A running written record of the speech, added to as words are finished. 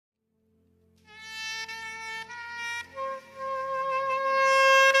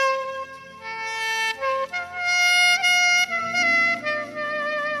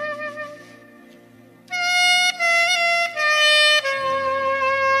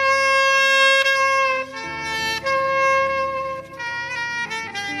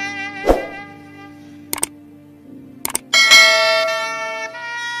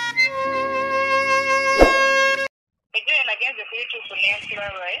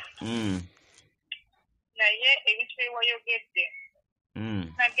naye ebintu byewayogedde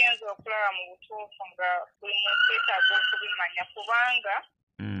nagenza okulaba mu butuufu nga buli muntu yeetaaga okubimanya kubanga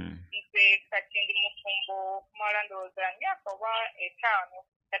nze kati ndi mufumbo okumala ndowooza myaka oba 5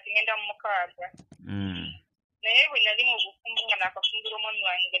 kati ngenda mu 6 naye bwe nali mu bufumbo nga naakafumbira omwami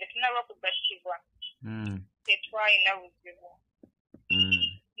wange nga tetunaba kugattibwa tetwalina buzibu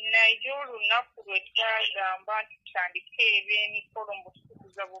naye olunaku lwe twagamba nti tutandike ebyemikolo mbu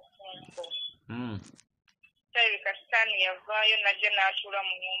tukuza bufumbo kirabika sitaani yavaayo najja n'atuula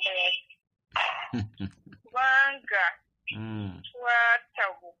mu nnyumba yaffe kubanga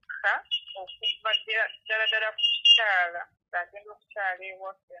twatabuka okuva ddala ku kikyala ng'agenda okukyala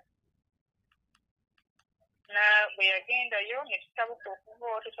ewaffe bwe yagendayo ne tutabuka okuva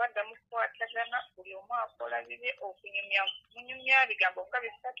olwo tetwaddamu kukwatagana buli omu akola bibye okunyumya munyumya bigambo nga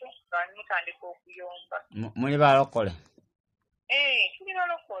 3 nga mutandika okuyomba. Muli balokole? Tuli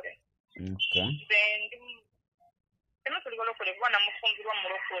balokole. Temu tuli balokole kuba namufumbirwa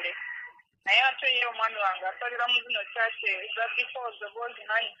mulokole naye ate ye omwami wange asalira mu zino kyaki eza before the boys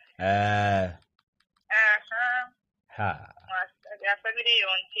nine. Asabire eyo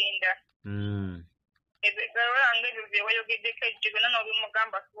ntinda. Ebigawange ebyo byewayogeddeko ejjo byonna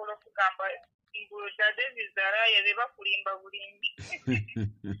n'obimugamba asobola okugamba nguludade bizaraye be bakulimba bulimbi.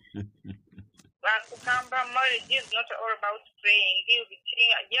 Bakugamba marriage is not all about praying.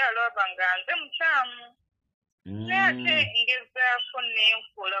 Gyalaba nga nze mukyamu. Naye ate ngezaako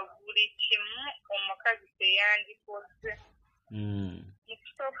nenkola buli kimu omukazi teyandikoze. Mu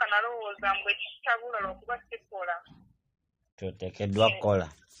kusooka nalowooza mbu ekitabula lwokuba sikola. Toteekeddwa kukola.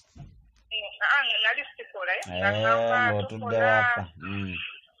 Nali sikola ng'otudde waka.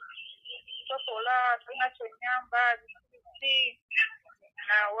 Tokola tulina kyonyamba biki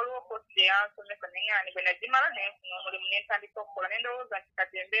waliwo kosi yansomesa neŋŋaani bwe nagimala nenfuna omulimu nentandika okukola nendowooza nti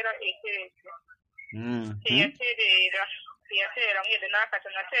kati embeera etereese teyatereera muyedde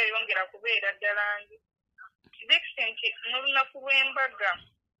n'akatono ate yayongera kubeera ddala ngi kidekisi nti n'olunaku lw'embaga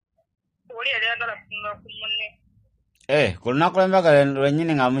oli yali ayagala kutunula ku munne. Ku lunaku lw'embaga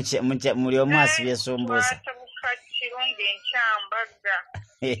lwennyini nga muli omu asibye esumbuusa. Twatabuka kiro ng'enkyambaga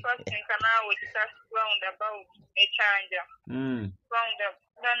twasinka naawe kitasi roundabout ekyanja roundabout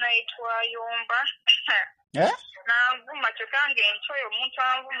twayomba nanvuma kyokka ng'enkyoyo omuntu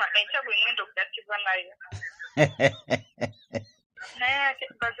anvuma enkya bwe ngenda okugattibwa nayo. Naye ate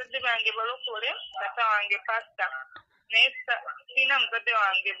bazadde bange balokole tata wange pasita naye sirina muzadde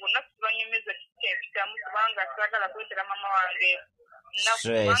wange bonna tubanyumiza kikempitamu kubanga saagala kwetera mama wange nnaku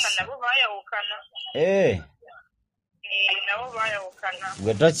kubanga nabo baayawukana. Nabo baayawukana.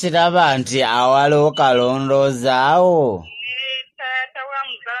 Gwe tokiraba nti awaliwo kalondooza-awo? Taata wa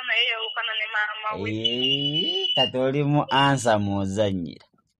muzaala naye yawukana ne maama we. Kati oli mu ansa muozannyira.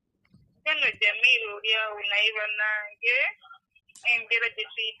 Eno Jamiru oli awo naye bannange embeera gye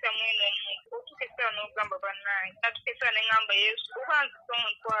tuyitamu eno omuntu otukesera n'ogamba bannange natukesera ne ŋŋamba Yesu oba nzise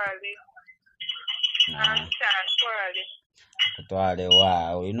omutwale antwale. Kutwale wa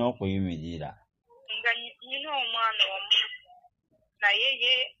olina okuyimirira. Nga nina omwana omu naye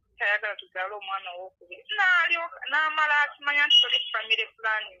ye tayagala tuzaale omwana owokubiri n'amala akimanya nti toli family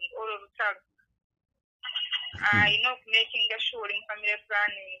planning olwo lutalo alina okumakinga sure mu family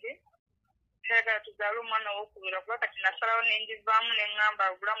planning tayagala tuzaale omwana owokubiri kuba kati nasalawo nenjivaamu neŋŋamba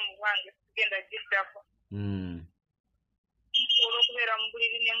obulamu bwange sigenda giddako olwokubeera mu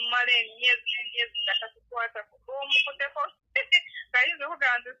buliri ne mumala emyezi n'emyezi nga tatukwatako omukoteko gayinza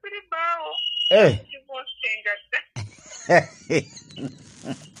okugaa nze siribbaawo kivosinga dda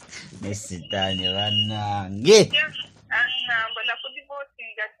ne sitaani bannange aŋŋamba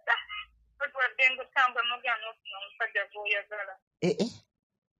nakudivosinga dda otwadde ng'otambula n'ogenda n'ofuna omusajja gw'oyagala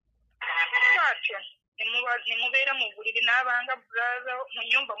bwatyo ne mubeera mu buliri n'abanga bulaza mu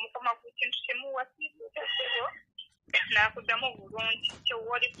nnyumba mukoma ku kintu kyemuwasiibwaho n'akuddamu bulungi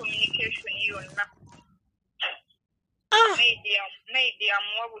tewali communication yonna. Maidi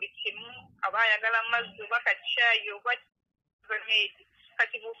amuwa buli kimu aba ayagala amazzi oba kacaayi oba maidi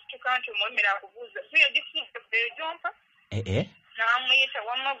kati bw'okutuka nti omwemera akubuuza buyo gifunza eyo gyompa n'amuyita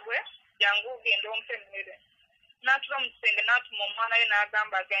wamma gwe jangu ogenda ompa emmere n'atula mu kisenge n'atuma omwana we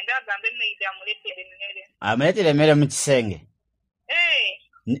n'agamba agende agambe maidi amuleetere emmere. Amuleetere emmere mu kisenge?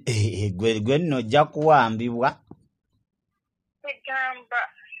 Gwe nno ojja kuwambibwa. Kwegamba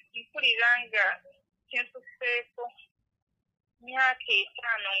mpulira nga kinsuseeko myaka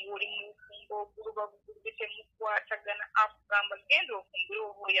 5 ng'oli mu bufumbo oguluba bugulube temukwatagana akugamba genda ofumbire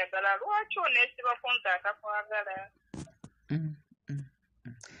oba oyagala lwaki oneesibako nti atakwagala.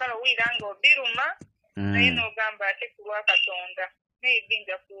 Kale owulira nga obiruma naye n'ogamba ate ku lwa Katonda maybe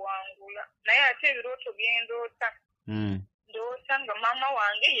nja kuwangula naye ate ebirooto byendoota ndoota nga maama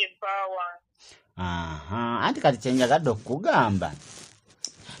wange ye bba wange. Anti kati kyenjagadde okugamba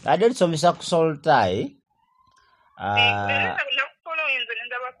kadde tusomesa ku soltai nakukola oyinza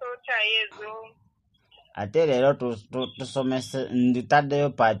nendaba soltai ezo ate leero tusomese nditaddeyo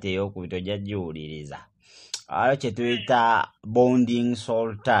paati ey'okubiri ojja giwuliriza waliwo kye tuyita bonding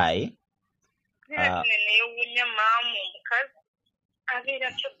soltai neewunya maamu omukazi abeera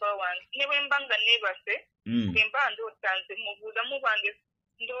kyobba wange ne bwe mba nga neebase bwe mba ndoota nze mubuuzamu bange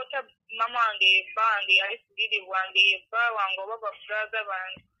ndoota mama wange yebba wange yalisugiri bwange yebba wange oba bafuraza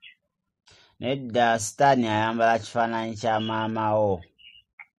bange. Nedda sitaani ayambala kifaananyi kya maamawo.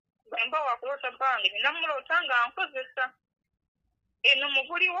 Bwe mba wakuloota bba wange nina muloota nga nkozesa eno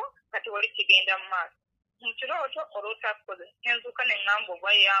mubuliwo kati wali kigenda mu maaso mu kirooto oloota kukozesa nenzuuka ne ŋŋamba oba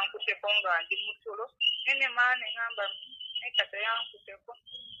yankuteko nga ndi mu tulo nene maa ne ŋŋamba kati yankuteko.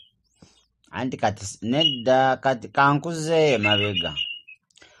 Anti kati nedda kati kankuzeeyo emabega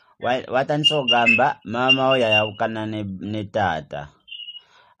watandise ogamba maama wo yayawukana ne taata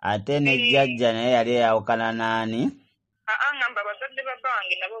ate ne jjajja naye yali yayawukana n'ani? Ngamba bazadde ba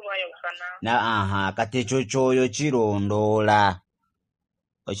bange nabo baayawukana. Kati ekyo kyoyo kirondoola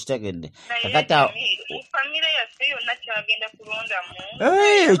okitegedde kakati famire yaffe yonna kyagenda kulondamu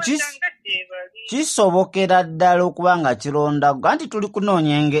kisobokera ddala okuba nga kironda anti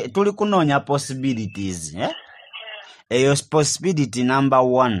tuli kunoonya possibilities eyo possibility number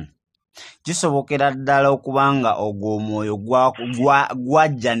 1 kisobokera ddala okuba nga ogwo omwoyo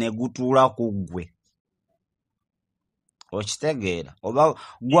gwajja ne gutuula ku ggwe okitegeera oba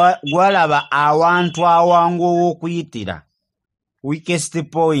gwalaba awantu awangu ow'okuyitira weakest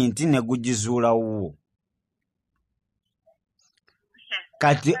point ne gugizuulawo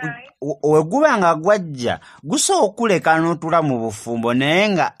kati weguba nga gwajja gusobola okuleka n'otula mu bufumbo naye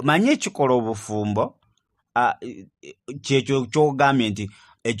nga manyi ekikola obufumbo kyekyo kyogambye nti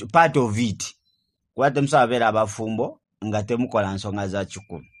part of it kuba temusobola beera abafumbo nga temukola nsonga za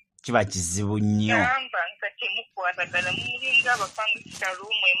kikulu kiba kizibu nnyo.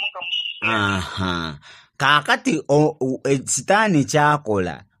 Kaakati sitaani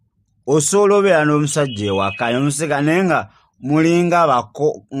kyakola osobola obeera n'omusajja ewaka omusika naye nga mulinga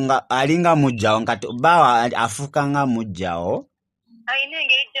bako nga alinga mujjawo nga baawa afuuka nga mujjawo ayina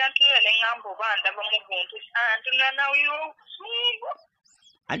engeri gyantulira ne ŋŋamba oba ndaba mu buntu antuna nayo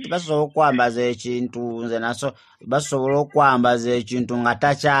anti basobola okwambaza ekintu nze naso basobola okwambaza ekintu nga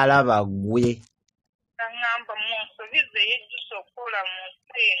takyalaba ggwe aŋŋamba mu nsobi ze yejjusa okukola mu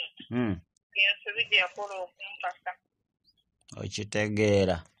nsi eno ensobi gye yakola okumpasa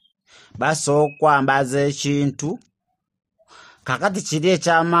okitegeera basobola okwambaza ekintu kakati kiri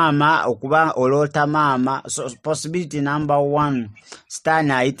ekya maama okuba oloota maama possibility number 1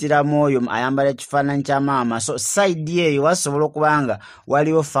 sitaani ayitiramu oyo ayambala ekifaananyi kya maama so side eyo wasobola okuba nga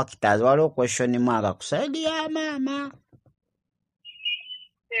waliwo factors waliwo question mark ku side ya maama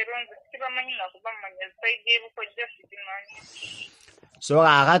so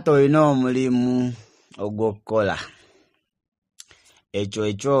kakati olina omulimu ogw'okukola ekyo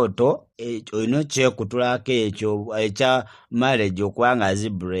ekyoto olina kyekutulako ekyo ekya marriage okuba nga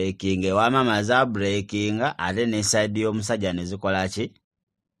zibreaking ewamama za breaking ate ne side y'omusajja ne zikola ki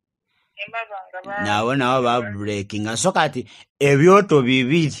nabo ba breaking so kati ebyoto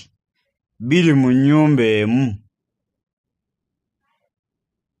biri mu nnyumba emu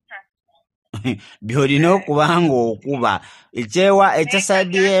byolina okuba nga okuba ekya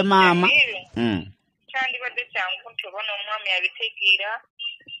side y'emaama kyandibadde kyangu nti oba n'omwami abitegeera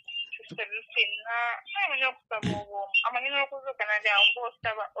tusabifenna amanya okusaba obwomu amanyi n'okuzuuka nadyangu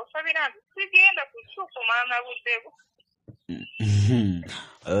osabira nti sigenda kusuuka omala na buddebo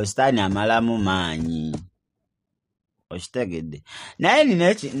oyo sitaani amalamu maanyi okitegedde naye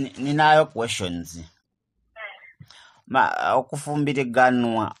ninayo questions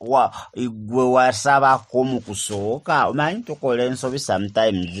okufumbiriganwa gwe wasabako mu kusooka omanyi tukola ensobi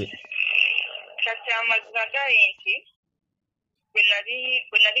sometimes amazima gali nti bwe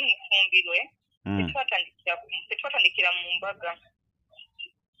nali mufumbirwe tetwatandikira mu mbaga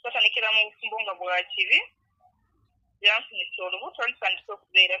twatandikira mu bufumbo nga bwakibi yanfunisa olubuto ntandika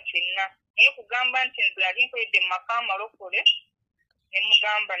okubeera ffenna naye kugamba nti nze nali nkoledde mu maka amalokole ne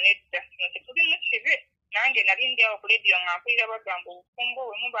mugamba nedda kino tetuli mu kibi nange nali ndi awo ku lediyo nga mpulira bagamba obufumbo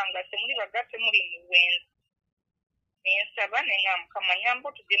bwe muba nga temuli baga temuli mu bwenzi ensaba nenga mukama nyamba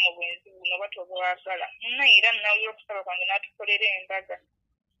otugye mu bwenzi buno oba tobwagala naye era nawulira okusaba kwange n'atukolera embaga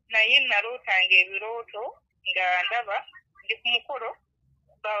naye nalootanga ebirooto nga ndaba ndi ku mukolo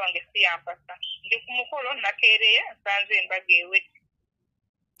bba wange si yampasa ndi ku mukolo nakeereye nsanze embaga ewedde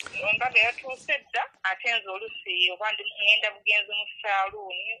embaga yatuuse dda ate nze olusi oba ngenda bugenzi mu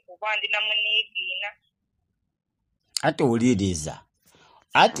saaluuni oba ndina muniigiina. Ate wuliriza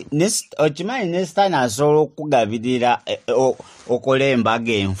ati okimanyi ne sitaani asobola okukugabirira okola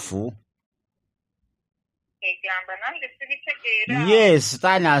embaga enfu. Egamba nange sibitegeera. Yes,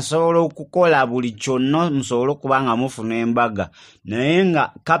 sitaani asobola okukola buli kyonna musobole okuba nga mufuna embaga naye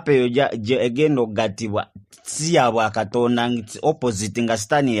nga kapa eyo egenda okugattibwa si ya bwakatonda opposite nga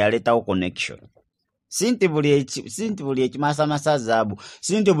sitaani yaleetawo connection. Sinti buli ekimasamasa zaabu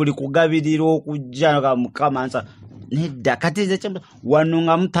sinti buli kugabirira okujja mukama nsa nedda kati wano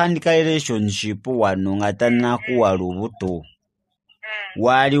nga mutandika relationship wano nga tannakuwa lubuto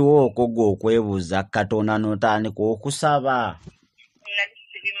waaliwo okoga okwebuuza katonda n'otandika okusaba.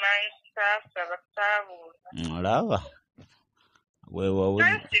 Olaba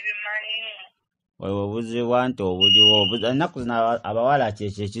weewobuzibwa nti obuliwo ennaku zino abawala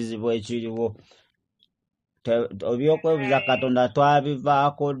kyekyo ekizibu ekiriwo. Ebyokwebuuza katonda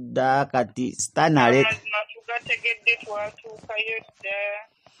twabivaako dda kati sitaani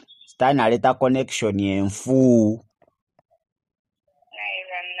aleeta connection enfu.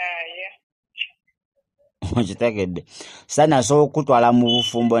 Okitegedde sitaani asobola okutwala mu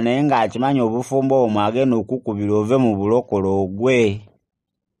bufumbo naye ng'akimanyi obufumbo omwo agenda okukubira ove mu bulokole ogwe.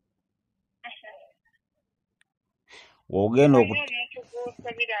 Ogenda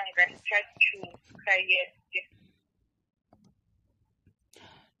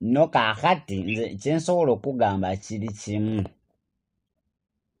no kaakati nze kyensobola okugamba kiri kimu.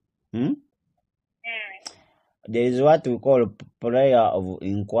 There is what we call prayer of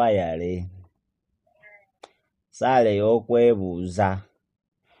inquiry. Saala ey'okwebuuza.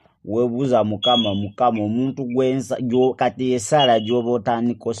 Weebuuza mukama omuntu kati esaala gy'oba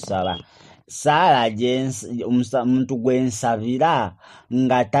otandika osaba. Saala omuntu gwensabira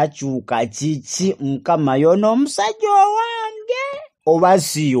nga takyuka kiki mukama y'ono omusajja owange oba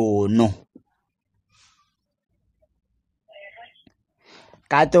si y'ono.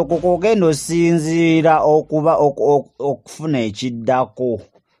 Kati okwo kogenda osinziira okuba okufuna ekiddako.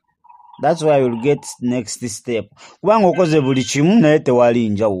 That's why you'll get next step. Kubanga okoze buli kimu naye tewali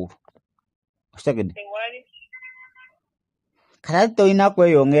njawulo. Okitegedde? Kati tolina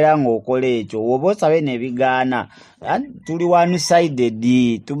kweyongera ng'okola ekyo. Woba osabe n'ebigaana. Tuli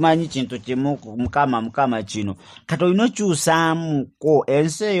one-sided. Tumanyi kintu kimu mukama kino. Kati olina okyusaamuko.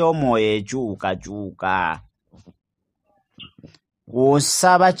 Ensi ey'omwoyo ekyukakyuka.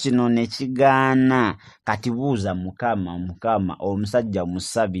 W'osaba kino ne kigaana. Kati buuza mukama omusajja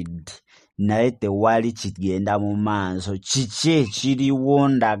musabidde. Naye tewali kigenda mu maaso. Kiki ekiriwo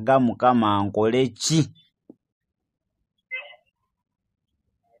ndaga mukama nkole ki?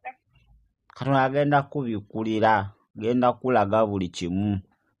 Katonda agenda kubikulira, genda kulaga buli kimu.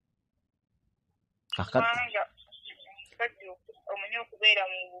 Omanyi okubeera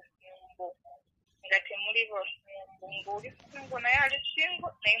mu bufumbo nga temuli bafumbo ng'oli fungo naye ali singo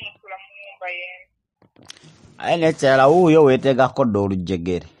naye musula mu nnyumba y'emu. Aye nekyala wuuyo weetegako dda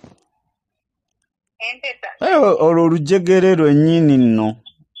olujegere. Empeta. Olwo olujegere lwennyini nno.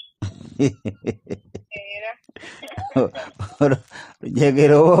 Era.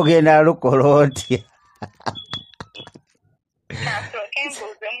 Olujegere oba ogenda lukola otya? Kasooka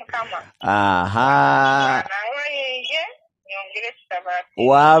embuuze mukama. Aha. Nyongere kusaba.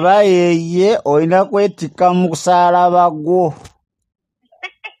 Waba yeye olina kwetikka mu kusalaba gwo.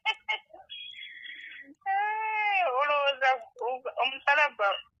 Olowooza omusalaba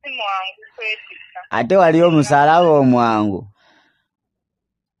si mwangu kwetikka. Ate waliyo omusalaba omwangu.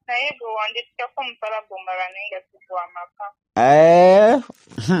 Naye gwe wanditikako omusalaba omulala naye nga si gwa maka.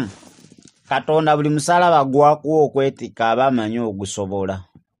 Katonda buli musalaba gwakuwa okwetikka aba amanyi ogusobola.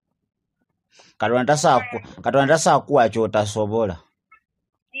 Katonda tasakuwa kuwa ky'otasobola.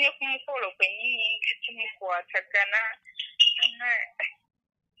 Ne ku mukolo kwennyini kimukwatagana.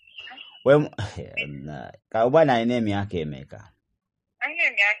 Obwana alina emyaka emeka? Alina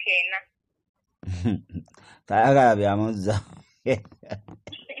emyaka 4. Tayagala byamuzza.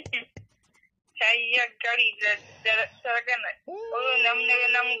 Kyayagaliza ddala kyagana. Olwo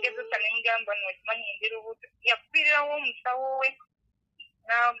namugezesa ne mugamba n'okimanyi njira obuto. Yafiirirawo omusawo we.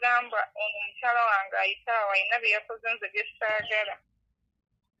 N'agamba ono mukyala wange ayitaawo alina bye yakoze nze bye saagala.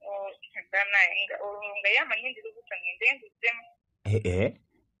 Olwo nga yamanyi ndi lubuto ngende nduddemu.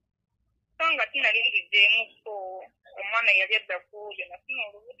 So nga tinali ndiddeemuko omwana yali adda kuwulya nafuna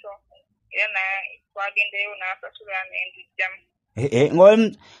olubuto era twagendeyo n'asasula n'endijjamu.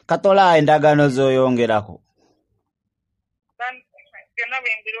 Katola endagaano z'oyongerako. Byonna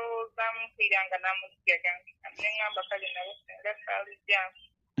bwe mbirowoozaamu nfiiranga n'amuzigaganga ne ŋŋamba kale nabo singa saalujjamu.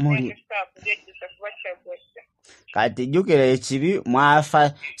 kati jjukira ekibi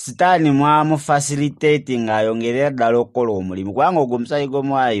sitaani mwamufacilitating ayongere ddala okukola omulimu kubanga ogwo omusaayi gwe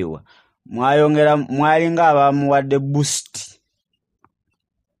mwayiwa mwalinga abamuwadde boost.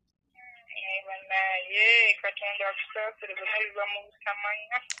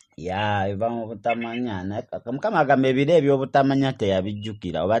 Biva mu butamanya. Mukama agamba ebiro ebyobutamanya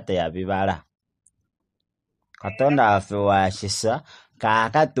teyabijjukira oba teyabibala. Katonda waffe wa kisa.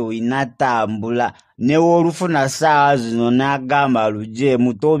 Kaakati olina tambula ne wolufuna ssaawa zino n'agamba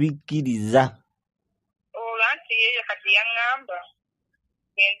lujeemu tobikkiriza. Olwo anti yeyo kati yaŋŋamba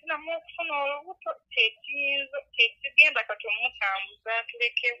genzinamu okufuna olubuto tekigenda kati omutambuza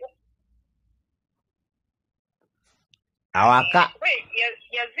tulekewo. Awaka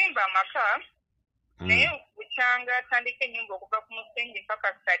yazimba amaka naye bukyanga atandika ennyumba okuva ku musingi mpaka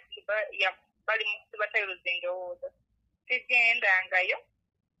kati bali mu sibatayiruza endowooza. Sigendangayo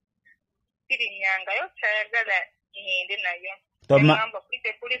sirinnyangayo kyayagala ngende nayo. Ngamba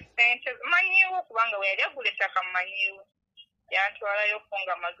kuli ssente manyiwo kubanga we yali agula ettaka mumanyiwo yantwalayo ko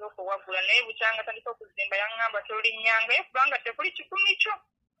nga amaze okuwagula naye bukyanga atandika okuzimba yaŋŋamba tolinyangayo kubanga tekuli kikumi kyo.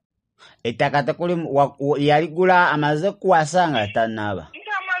 Ettaka tekuli yaligula amaze kuwasa nga tannaba.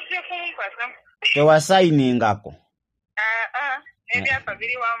 Amaze kumpasa. Tewasayiningako. Ebyapa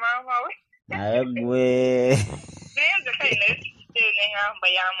biri wa maama we. Naye gwe. Naye nze kayina neŋŋamba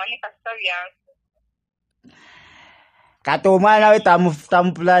yamanyi kasita byansi. Kati omwana we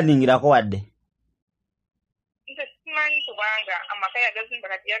tamupulanningirako wadde. Nze simanyi kubanga amaka yagazimba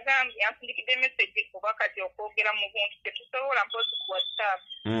kati yagambye yansindikidde message kuba kati okwogera mu buntu tetusobola mpozi ku WhatsApp.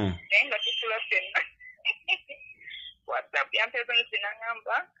 Naye nga tusula ffenna. WhatsApp yampeeza nsi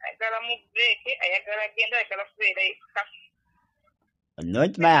n'aŋŋamba ayagala mu break ayagala agenda ayagala kubeera yekka.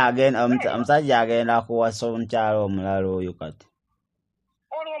 Nokimanyi omusajja agenda kuwasa omukyala omulala oyo kati.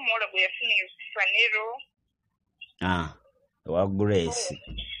 Olwo omuwala gwe yafunye fanero. Ewa Grace.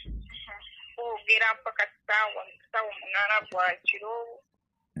 Ogera mpaka ssaawa 8 bwa kiro.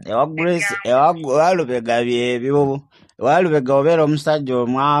 Ewa Grace ewalubega byebyo. Ewalubega obeera omusajja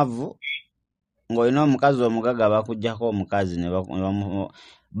omwavu ng'olina omukazi omugaga bakuggyako omukazi ne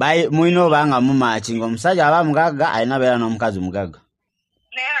mulina obanga mumaaki ng'omusajja aba mugaga alina beera n'omukazi mugaga.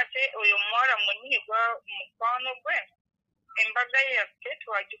 Naye ate oyo omuwala mwennyini gwa mukwano gwe embaga yaffe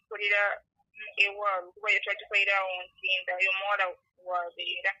twagikolera ewaalu kuba yetwagikolera awo Ntinda oyo omuwala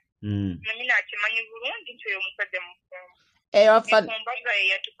wabeera. Nanyina akimanyi bulungi nti oyo omusajja mufumbo. Embaga ye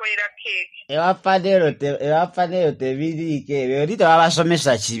yatukolera keeki. Ewafaneero tebiriiko ebyo oli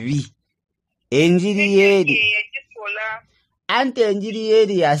tebabasomesa kibi. Enjiri yeeri. Anti enjiri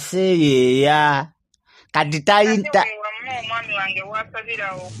yeeri yaseeyeeya. Kati tayinta. Omwami wange wasabira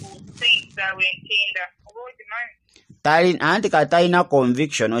okusinza Ntinda. Oba anti okimanyi? kati talina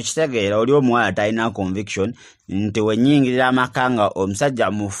conviction okitegeera oli omuwala talina conviction nti wenyingirira amaka nga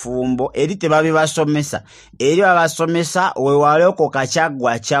omusajja mufumbo eri tebabibasomesa eri babasomesa wewaleko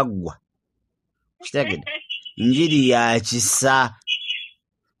kakyagwa kitegeera njiri ya kisa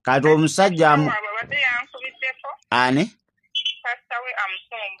kati omusajja ani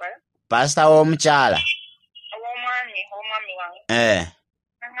pasita w'omukyala omwami wange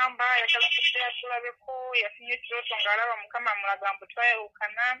ngamba ayagala kutulabeko yafunye ekirooto ng'alaba mukama mulagambo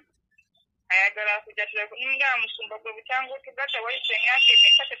twayawukana ayagala kujja tulabeko nga musumba gwe bukyanga otugatta walisenga nti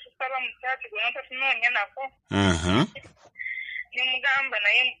emeka tetusaba mu kyaki gwe notatunoonya nako nemugamba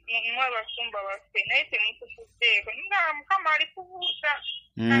naye mwe basumba baffe naye temutufuddeeko nga mukama ali kubuusa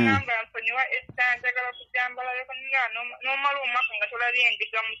nagamba nsonyiwa Esther njagala kujambalaleko nga n'omala omwaka nga tolabye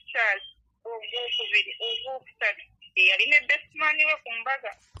endiga mu kyaki ogwokubiri ogwokusatu yalina ebesimani we ku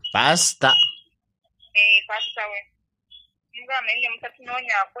mbaga pasita we mugamba naye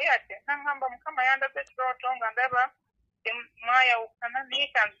mutatunoonyaako yate nagamba mukama yandaze ekirooto nga ndaba mwayawukana naye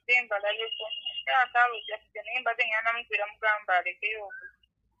kanzide mbalaleko ataalujja kujja naye mbadde ngenda namubira mugamba alekeyo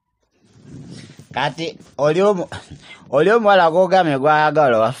kati oli omuwala gw'ogambye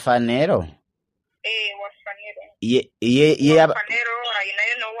gwayagala wafaneero wafaneero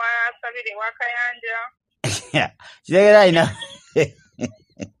ayinayo nowasabira ewakayanja kitegeera ayina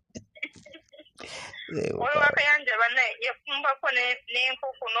oyo wakayanja bane yafumbako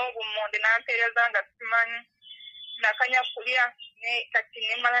n'enkoko n'obummonde n'ampeereza nga simanyi nakanya kulya kati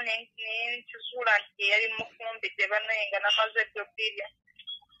nemala nenkizuula nti yali mufumbidde banaye nga namaze eddo birya.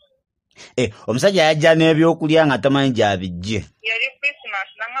 Omusajja yajja n'ebyokulya nga tamanyi gyabijje. Yali Christmas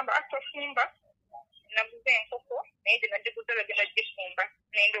nangamba atofumba naguze enkoko naye gye nagiguze bagenda gifumba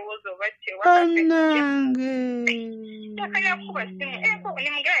nendowooza oba kyewakannange takanya kuba simu enkoko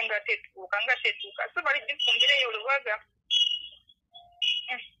nimugaye nga tetuuka so bali gifumbireyo olubaga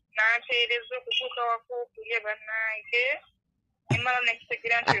nateerezo okutuuka wako okulya bannange nemala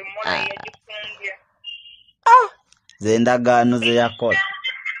nekitegera nti omuwala yagifumbya ze endagaano ze yakola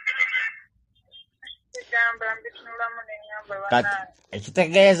egamba mbitunulamu neŋŋamba kati bannange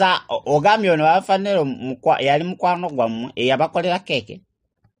ekitegeeza ogambye ono bafanero yali mukwano gwammwe eyabakolera keeke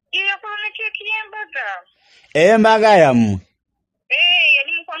yakola ne keeki y'embaga ey'embaga yammwe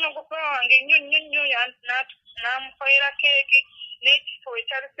yali mukwano gwa wange nnyo n'amukolera keeki n'ekifo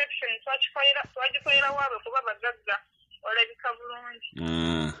ekya reception twagikolera waabwe kuba bagagga olabika bulungi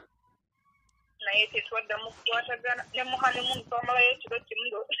naye tetwaddamu kukwatagana ne muhanimuuni twamalayo ekiro kimu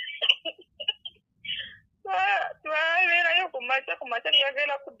twabeerayo ku makya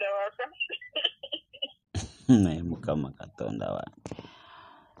lyagenda kudda waka naye mukama katonda wange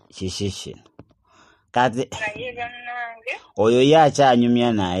kiki kino kati naye bannange oyo ye akyanyumya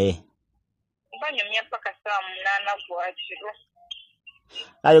naye banyumya paka saa 8 gwakiro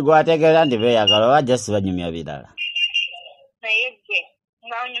kale gwategeera nti beeyagala oba jasi banyumya birala naye gwe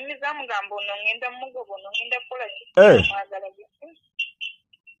ng'anyumiza mugamba ono ngenda mugoba ono ngenda kukola kimwagala bisi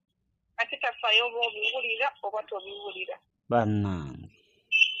ate tafaayo oba obiwulira oba tobiwulira bannange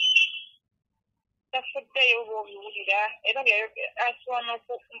tafuddeyo oba obiwulira era aswana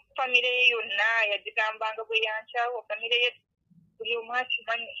famire ye yonna yagigambanga bwe yankyawo famire ye buli omu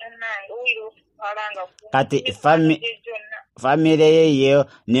akimanyi annange owulira okutwalanga kati famire ye yo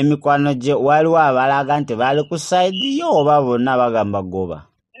n'emikwano gye waliwo abalaga nti bali ku sayidi yo oba bonna bagamba goba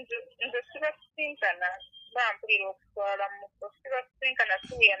nze sibasinkana bampulira okutwala muko sibasinkana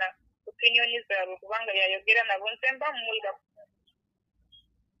siwuyana opinyoni zaabwe kubanga yayogera nabo nze mba muwulira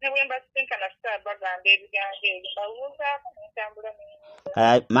ne bwe mbasinkana sitaabagamba ebigambo ebyo mbabuuzaako nentambula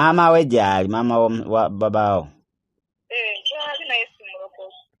maama we gyali maama wa babaawo gyali naye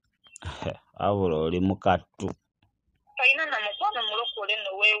simulokozi wabula oli mukattu talina na mukwano mulokole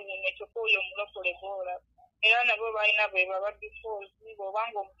noweewuunya kyokka oyo omulokole boola era nabo balina bwe baba bifoozi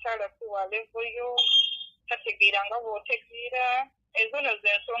bw'obanga omukyala si wa levoyo tategeera nga bw'otegeera ezo no ze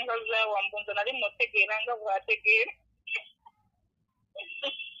ensonga zawambunzo nali mutegeera nga bw'ategeera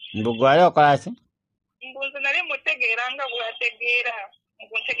mbugwali okola ki mbunzo nali mutegeera nga bw'ategeera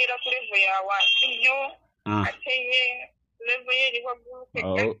ntegeera ku levo ya wansi nnyo ate ye levo ye eri waggulu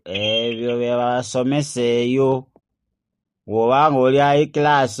ebyo byebasomesa eyo bw'obanga oli ayi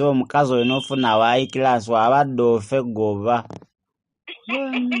kilaasi omukazi olina ofuna waayi kilaasi wabadde ofe goba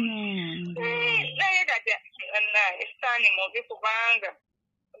naye kati esitaani mubi kubanga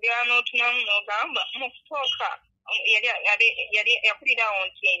byanotunamu n'ogamba mukutooka yali yakulira awo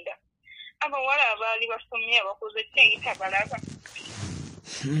nkyenda abawala abaali basomye abakoze kyeyita balaba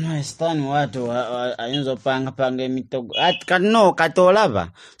sitaani watu ayinza opangapanga emitego kati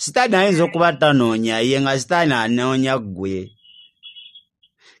olaba sitaani ayinza okuba tanoonya ye nga sitaani anoonya ggwe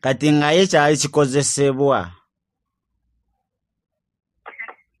kati nga ye kyali kikozesebwa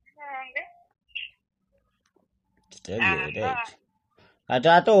kitegeere kati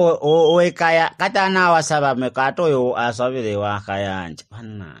ate owekaya kati anaawasaba meka ate oyo asabira ewakayanja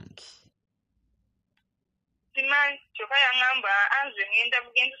bannange simanyi kyokka yaŋŋamba anze ngenda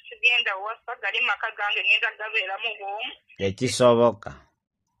bugenzi sigenda wasa gali maka gange ngenda gabeeramu bwomu tekisoboka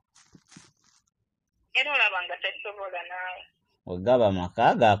era olaba nga takisobola naawe wegaba maka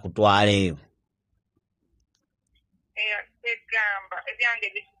gakutwaleeyo egamba ebyange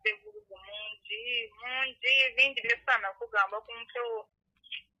bisudde vulugu mungi bingi byesaana kugamba ku mpewo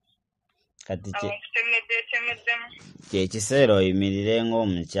kati nkutemeddemu kyekiseera oyimirire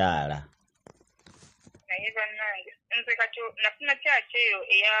ng'omukyala naye bannange nze kati nafuna kyaki eyo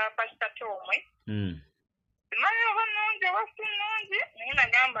eya pasita toomwe simanyi oba nnungi oba si nnungi naye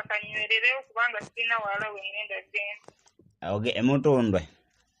nagamba kanywererewo kubanga sirina wala we ngenda genda emutundwe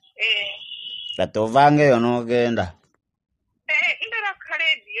kati ovanga eyo n'ogenda ndala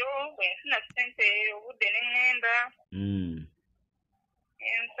kaleediyo bwe nfuna ssente obudde ne ŋŋenda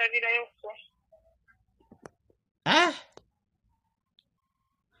ensabirayoko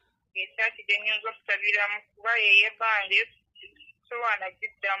ekyaki gye nnyinza okusabiramu kuba yeyebbanje sowaana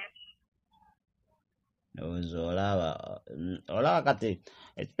giddamu olaba kati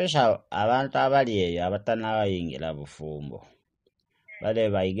especial abantu abali eyo abatanabayingira bufumbo bale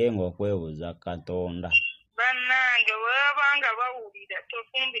bayigenga okwebuuza katonda bannange webanga bawulira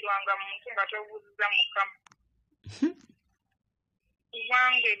tofumbirwanga muntu nga tobuuziza mukama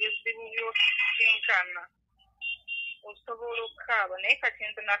kubanga ebizibu byosinkana osobola okukaaba naye kati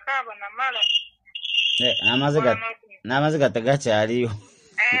nze nakaaba namala n'amaziga tegakyaliyo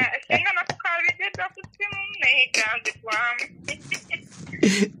singa nakukaabidde dda ku ssimu naye ganzikwamu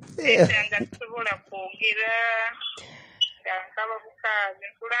etanga tusobola kwogera nkaba bukaazi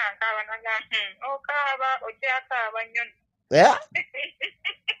nsula nkaba naga okaaba ojja akaaba nnyo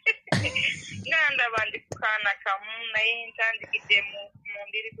ngandaba ndi kukaana kamu naye ntandikidde mu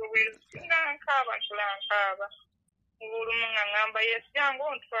ndiri gw'obwerusi nga nkaaba nsula nkaaba olumu nga ngamba yesjangu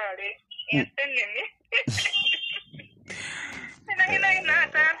ontwale ensennene naye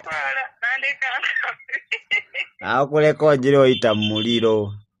n'atantwala nandeka nkabe akuleka ogira oyita mu muliro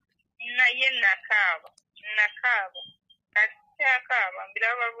naye nakaaba kakyakaaba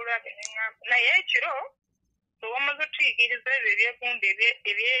mbiraba bulabe neŋŋamba naye ekiro owomaze otuyigiriza ebyo ebyekumbi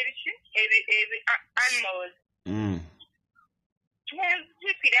ebyebiki animals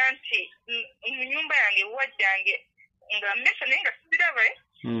nenzikira nti mu nyumba yange wajjange nga mmese naye nga siziraba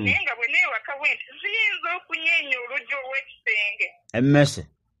naye nga bwe neewaka bwe nti ziyinza okunyeenya oluggi olw'ekisenge emmese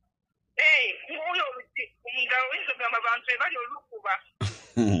ng'oyo olugi nga oyinza ogamba abantu be bali olukuba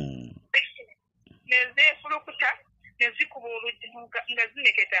nezeefulukuta nezikuba oluggi nga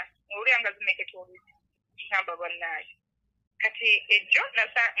zimeketa olya nga zimeketa oluggi ngamba bannaayo kati ejjo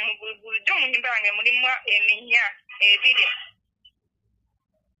bulijjo mu nyumba yange mulimu eminya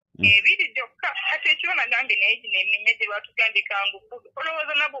ebiri gyokka kati ekiro nagambye naye gino eminya gye batugambye kangukube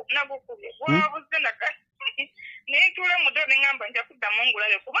olowooza nagukubye gwabuze nakati naye ntuula mudo neŋŋamba nja kuddamu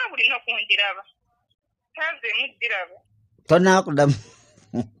ngulabe kuba bulina okungiraba tazeemu giraba tonakuddamu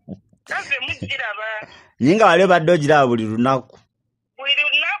tazeemu giraba naye nga wali obadde ogiraba buli lunaku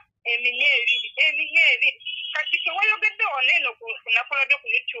eminya ebiri kati tewayogedde wona eno kunakulabye ku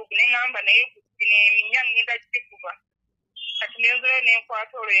YouTube neŋŋamba naye gino eminya ngenda gikuba kati nenzirayo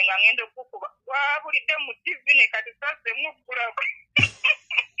nenkwata olwoyo nga ngenda okukuba wabulidde mu TV ne kati tazeemu okulaba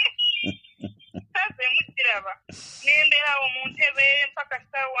tazeemu giraba nembeerawo mu ntebe mpaka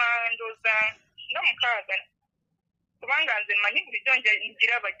ssaawa ndooza nga 6 kubanga nze mmanyi bulijjo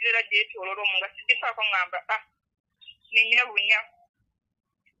ngiraba girera gyetooloola omu nga sigifaako ngamba nenyabunya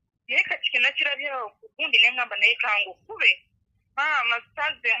naye kati kenakirabyawo kugundi neŋŋamba naye kangukube maama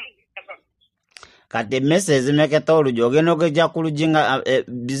tazeemu giraba kati emmese ezimeketa olugi ogenda okujja ku lugi nga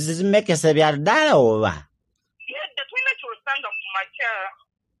zimekese bya ddala oba yadda tulina kyosanga ku makya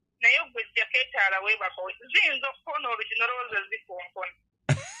naye gwejja keetaala weebaka ziyinza okukoona olugi nolowooza zikonkona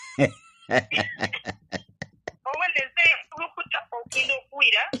oba nezekulukuta ogenda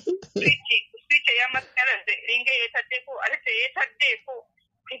okuwira swiki ey'amasanyalaze eringa eyeetaddeko ate teyeetaddeeko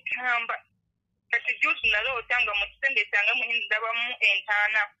egamba kati juusi naloota nga mu kisenge kyange mudabamu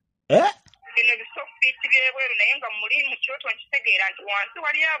entaana bino ebisofiiti byebweru naye nga muli mu kyoto nkitegeera nti wansi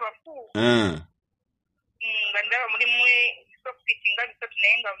wali abafu nga ndaba mulimu ebisofiiti nga 3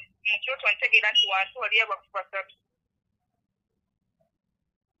 naye nga mu kyoto nkitegeera nti wansi wali abafu 3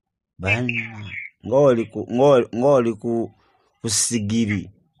 ng'oli ku sigiri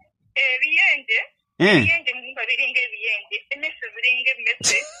ebiyenje nga biringa ebiyenje emmese ziringa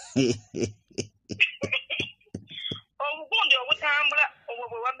emmese obugundi obutambula obwo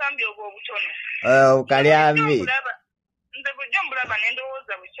bwe wagambye obwo obutono bukalyambi nze bulijjo mbulaba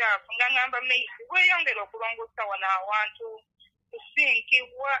nendowooza bukyafu nga ngamba meisi bweyongera okulongoosa wano awantu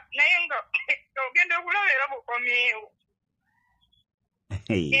kusinkibwa naye nga ogenda okulaba era bukomyewo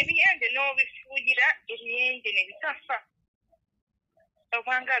ebiyenje n'obifuuyira ebiyenje ne bitafa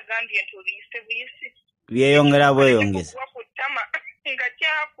obanga agambye nti obiyise buyisi byeyongera bweyongeza ku ttama nga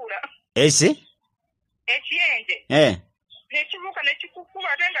kyakula ekiyenje nekibuuka nekikukuba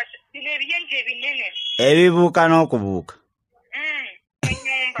ate nga bino ebiyenje ebinene ebibuuka n'okubuuka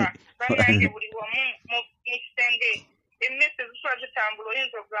ennyumba bannange buli wamu mu kisenge emmese zisula zitambula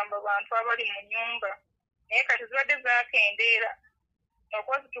oyinza okugamba bantu abali mu nyumba naye kati zibadde zakendeera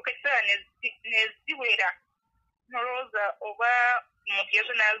okuba zituuka ekiseera neziwera nolowooza oba omuntu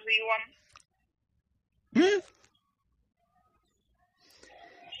yezo n'aziyiwamu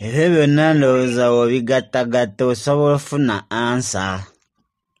era byonna ndowooza obigattagatta osobola ofuna ansa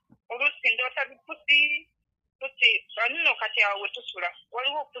oluusi ndoota bipusi nno kati awo we tusula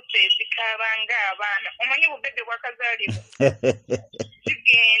waliwo pusi ezikaaba ng'abaana omanyi obubebe bwakazaalibwa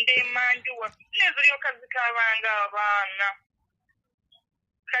zigenda emanjuwa neziryoka zikaaba ng'abaana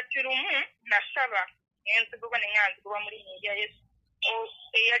kati lumu nasaba nenzigoba nenyanzigoba mulimu erya Yesu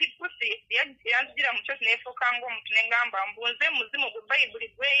eyali pusi yanzigira mu kyosi neefuuka ng'omuntu neŋŋamba mbunze muzimu gwe bayibuli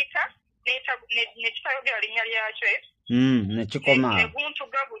gweyita nekitayogera linnya lyakyo nekikoma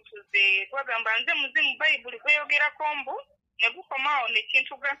neguntuga butuze gwagamba nze muzimu bayibuli gweyogerako mbu negukomaawo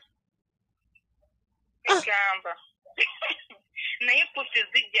nekintuga egamba naye pusi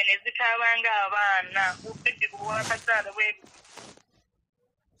zijja nezikaabanga abaana bubbebi bwakazaala bwebu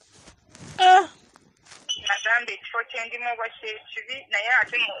nagamba ekifo kyendimu oba kyekibi naye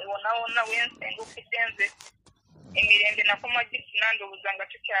ate wona wensengukidde nze emirembe nakoma gifuna ndowooza nga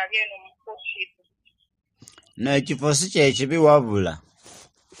tukyali eno mu courtship. N'ekifo si kyekibi wabula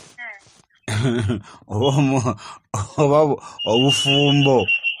oba obufumbo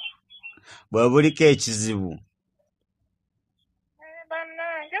bwe buliko ekizibu.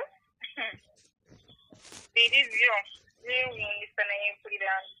 Bannange biri byo byewuunyisa naye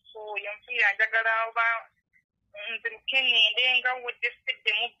mpulira njagala oba nze mukenende nga wedde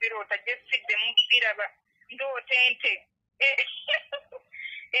siddemu biroota gye siddemu biraba ndoota ente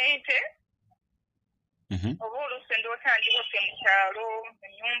ente oba oluusi ndoota ndirose mu kyalo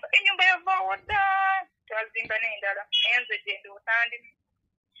ennyumba yavaawo dda twazimba n'endala naye nze gye ndoota ndimu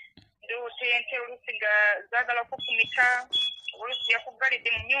ndoota ente oluusi nga zaagala kufumita oluusi yakugalidde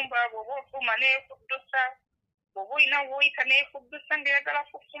mu nnyumba abo oba ofuma neekuddusa oba olina woyita neekuddusa ng'eyagala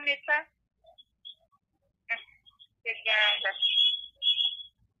kufumita egamba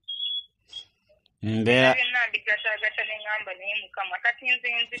mbeera byonna mbigatagata ne ŋŋamba naye Mukama kati nze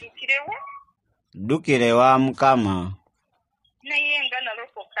nzirukirewo ddukire wa Mukama. naye nga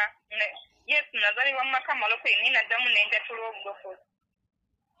nalokoka yesu nazalibwa mu maka malokoye naye naddamu nenjatula obulokozi.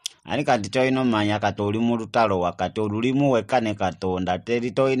 Ani kati tolina omanya kati oli mu lutalo wakati olulimu wekka ne Katonda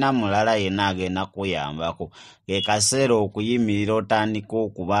tolina mulala yenna agenda kuyambako. Ke kaseera okuyimirira otandika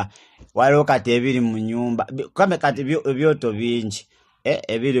okuba waliwo kati ebiri mu nnyumba kame kati ebyoto bingi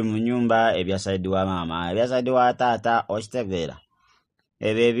ebiri mu nnyumba ebya saidi wa maama ebya saidi wa taata okitegeera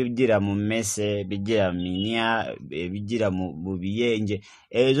ebyo ebijjira mu mmese bijjira mu minya ebijjira mu biyenje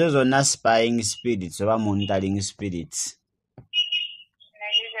ezo zonna spying spirits oba monitoring spirits.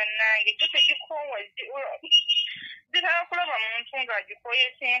 Nange kyo tekikoowa zirala kulaba muntu ng'agikooye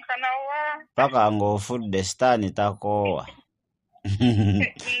kyenkanawa paka ng'ofudde sitaani takoowa.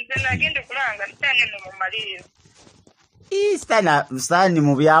 nze nagenda okulaba nga sitaani eno mu malirizo sitaani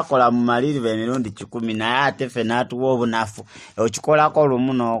mu byakola mu malirizo emirundi 10 naye ate ffe n'atuwa obunafu okikolako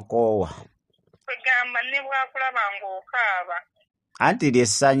lumu n'okoowa kwegamba ne bwakulaba ng'okaaba anti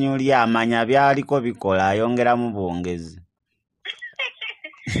lyessanyu lyamanya byaliko bikola ayongeramu bwongezi.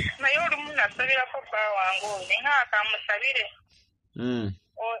 naye olumu nasabirako bba wange oyo naye nga akamusabire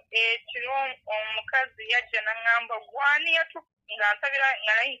ekiro omukazi yajja naŋŋamba gwani nga nsabira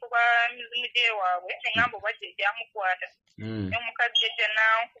nga naye nkuba mizimu gy'ewaabwe neŋŋamba oba gye gyamukwata naye omukazi yajja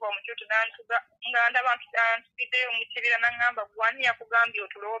nankuba mu kyoto nantuga nga ndaba ntugiddeyo mu kibira naŋŋamba gwani yakugambye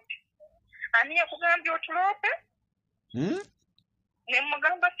otuloope ani yakugambye otuloope ne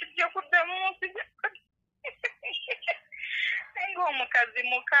mugamba sijja kuddamu nsijja ng'omukazi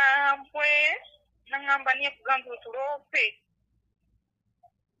mukambwe naŋŋamba niye kugambye otuloope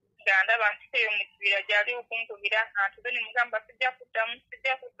nga ndaba ntiteyo mu kibira gyali okunkubira atuze ne mugamba sijja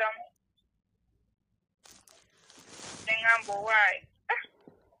kuddamu neŋŋamba owaayi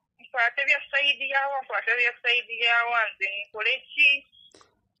nkwate bya sayidi yawa nze nkole ki.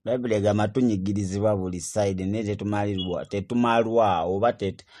 Bayibuli egamba tunyigirizibwa buli side naye tetumalwa oba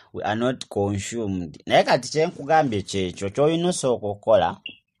we are not consumed. Naye kati kyenkugambye kyekyo ky'olina osooka okukola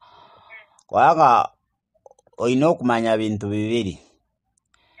kubanga olina okumanya bintu bibiri.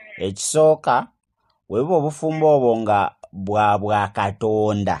 Ekisooka webuba obufumbo obwo nga bwa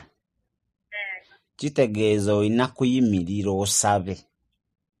Katonda kitegeeza olina kuyimirira osabe.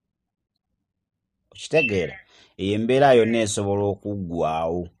 Okitegeera embeera yonna esobola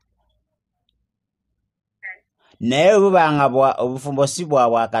okuggwaawo. Naye bubanga obufumbo si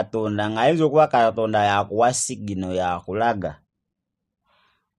bwa Katonda ng'ayinza okuba Katonda yakuwa sigino yakulaga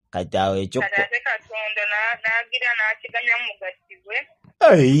kati awo ekyo Katonda n'agira n'akiganya mugatibwe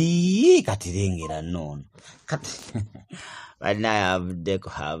kati lengera nnono kati balinaye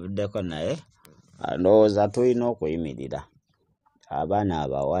avuddeko naye ndowooza tulina okuyimirira abaana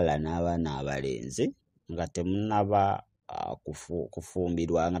abawala n'abaana abalenzi nga temunnaba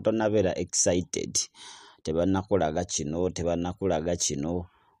kufumbirwa nga tonnabeera excited tebannakulaga kino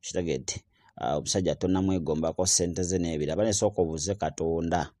kitegedde omusajja tonnamwegombako ssente ze n'ebira bane sooka obuze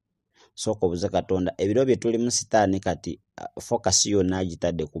Katonda ebiro bye tuli mu sitaani kati fokasi yonna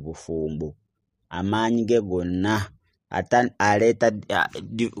agitadde ku bufumbo amaanyi ge gonna aleeta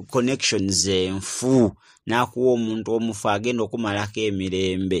connections enfu n'akuwa omuntu omufu agenda okumalako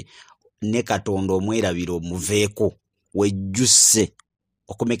emirembe ne Katonda omwerabira omuveeko wejjusse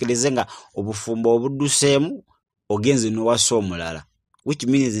okumekereze nga obufumbo obudduseemu ogenze n'owasa omulala which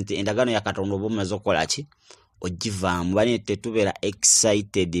means nti endagaano ya Katonda oba omaze okukola ki ogivaamu. Bane tetubeera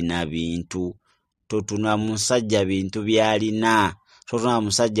excited na bintu totuna musajja bintu byalina totuna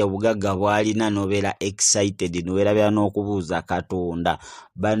musajja bugagga bwalina nobeera excited nobeera n'okubuuza Katonda.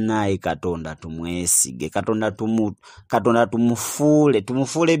 Bannaaye Katonda tumwesige Katonda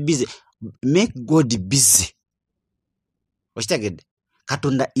tumufuule busy. Make God busy Okitegedde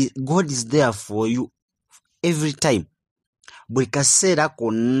Katonda God is there for you every time. Buli kaseera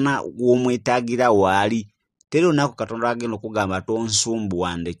konna w'omwetaagira waali. Teri olunaku Katonda agenda okugamba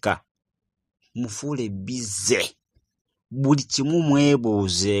tonsumbuwa ndeka. Mufuule bize. Buli kimu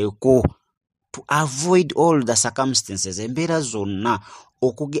mwebuuzeeko. To avoid all the circumstances, embeera zonna,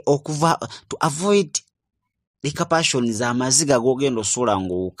 to avoid repercussions amaziga g'ogenda osula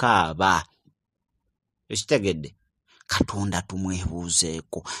ng'okaaba. Ekitegedde Katonda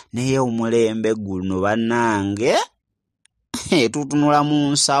tumwebuuzeeko. Naye omulembe guno bannange tutunula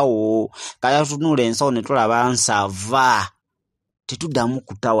mu nsawo. Kaya tutunula ensawo ne tulaba nsava. Tetuddamu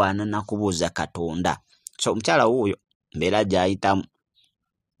kutawaana na kubuuza Katonda. So omukyala wuuyo mbeera gy'ayitamu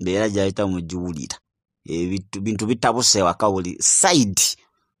giwulira. Bintu bitabuse waka buli side.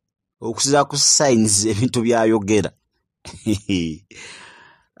 Okusiza ku signs ebintu byayogera.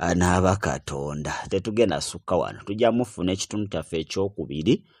 Anaaba Katonda. Tetugenda sukka wano. Tujja mufuna ekitundu kyaffe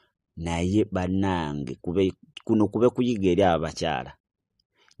ekyokubiri. Naye bannange kuno kube kuyiga eri abakyala.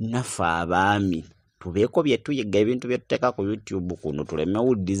 Naffe abaami tubeeko bye tuyiga, ebintu bye tuteeka ku YouTube kuno tuleme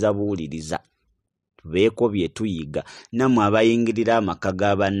wuliriza buwuliriza. Tubeeko bye tuyiga. Nammwe abayingirira amaka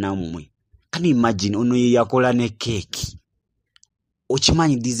g'abannammwe. Can you imagine ono ye yakola ne keeki?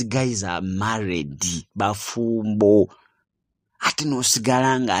 Okimanyi these guys are married, bafumbo. Ate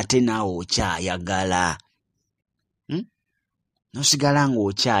n'osigala nga ate naawe okyayagala. N'osigala nga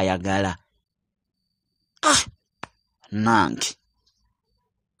okyayagala. Nange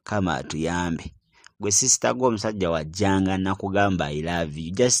kama atuyambe. Gwe sister g'omusajja wajjanga nakugamba I love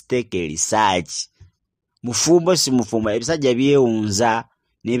you. Just take a research. Mufumbo si mufumbo. Ebisajja byewunza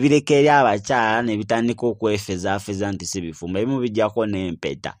ne bireka eri abakyala ne bitandika okwefezaafeza nti si bifumbo. Ebimu bijjako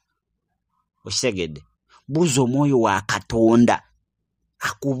n'empeta. Okitegedde? Buuza omwoyo wa Katonda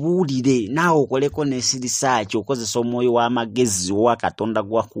akubuulire, naawe okoleko ne research, okozesa omwoyo w'amagezi wa Katonda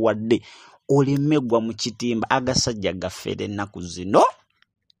gwakuwadde. Olemegwa mu kitimba agasajja gaffere ennaku zino.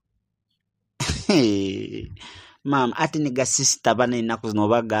 Maama ate ne gasisita bana ennaku zino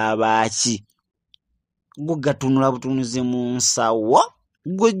bagabaaki. Gwe gatunula butunuzi mu nsawo.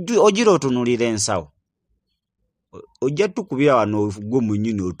 Ogira otunulira ensawo. Ojja tukubira wano gwe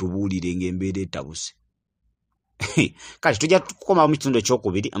mwennyini otubuulire ng'embeera etabuse. Kale tujja tukoma mu kitundu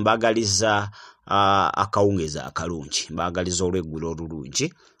ekyokubiri. Mbagaliza akawungeza akalungi. Mbagaliza olw'eggulu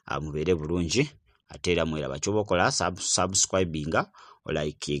olulungi. Mubeere bulungi. Ate era mweraba ky'oba okola subscribinga,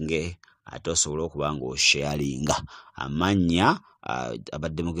 olikinge, ate osobola okuba nga osharinga. Amannya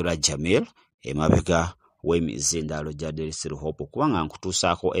abadde mugerwa Jamil, emabega w'emizindaalo gya Delisiru Hope, kubanga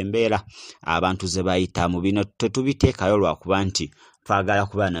nkutuusaako embeera abantu ze bayitamu. Bino tetubiteekayo lwakuba nti twagala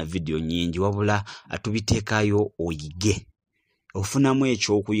kuba na video nnyingi, wabula tubiteekayo oyige, ofunamu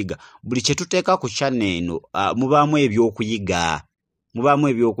ekyokuyiga. Buli kye tuteeka ku channel eno mubaamu ebyokuyiga.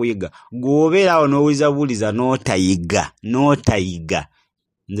 Gw'obeerawo n'owuliza n'otayiga.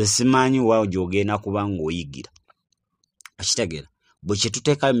 Nze simanyi waawo gy'ogenda kuba ng'oyigira. Okitegeera? Bwe kye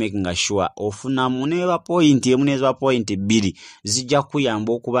tuteekayo making sure ofunamu n'eba point emu n'eba point bbiri zijja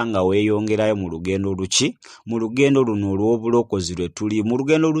kuyamba okuba nga weeyongerayo mu lugendo luki? Mu lugendo luno olw'obulokozi lwe tuli. Mu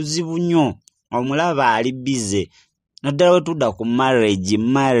lugendo luzibu nnyo. Omulaba ali bize. Naddala we tudda ku marriage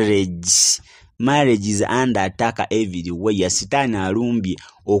is under attack everywhere. Sitaani alumbye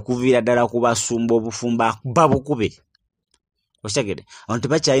okuviira ddala ku basumba obufumba babukube. Okitegedde? Abantu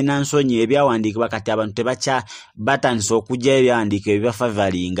tebakyalina nsonyi ebyawandiikibwa kati abantu batandise okujja ebyawandiikibwa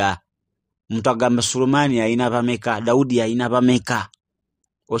ebyafavalinga. Omuntu agamba Sulemaani alina bameka, Dawudi alina bameka.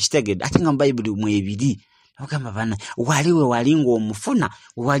 Okitegedde? Ate nga mu Bayibuli mu ebiri. Ogamba bana wali ng'omufuna,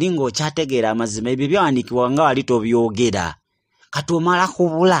 wali ng'okyategeera amazima, ebyo byawandiikibwa nga wali tobyogera. Kati omala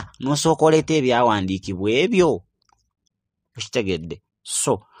kubula n'osooka oleeta ebyawandiikibwa ebyo. Okitegedde?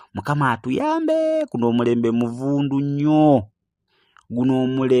 So Mukama atuyambe. Kuno omulembe muvundu nnyo. Guno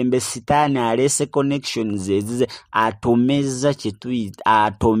omulembe sitaani aleese connections ezize, atomeza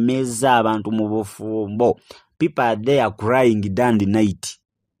atomeza abantu mu bufumbo. People are there crying down the night.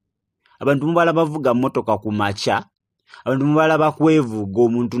 Abantu mubala bavuga motoka ku macha. Abantu mubala bakwevuga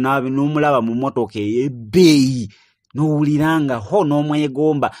omuntu n'omulaba mu motoka ey'ebbeeyi. N'owuliranga ho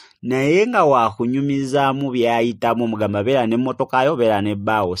n'omwegomba naye nga wakunyumizaamu byayitamu omugamba beera ne motoka yo, beera ne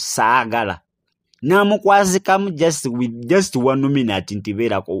bbaawo, saagala. Namukwazikamu just 1 minute nti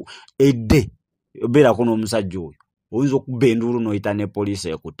beerako edde. Beerako n'omusajja oyo. Oyinza okubba enduulu n'oyita ne poliisi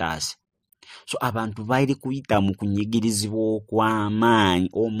ekutaase. So abantu baali kuyita mu kunyigirizibwa okw'amaanyi.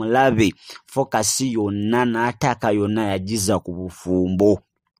 Omulabe fokasi yonna n'ataaka yonna yagiza ku bufumbo.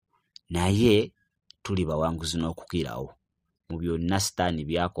 Naye tuli bawanguzi n'okukirawo. Mu byonna sitaani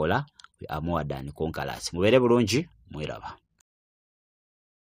byakola, we are more than conquerors. Mubeere bulungi, mweraba.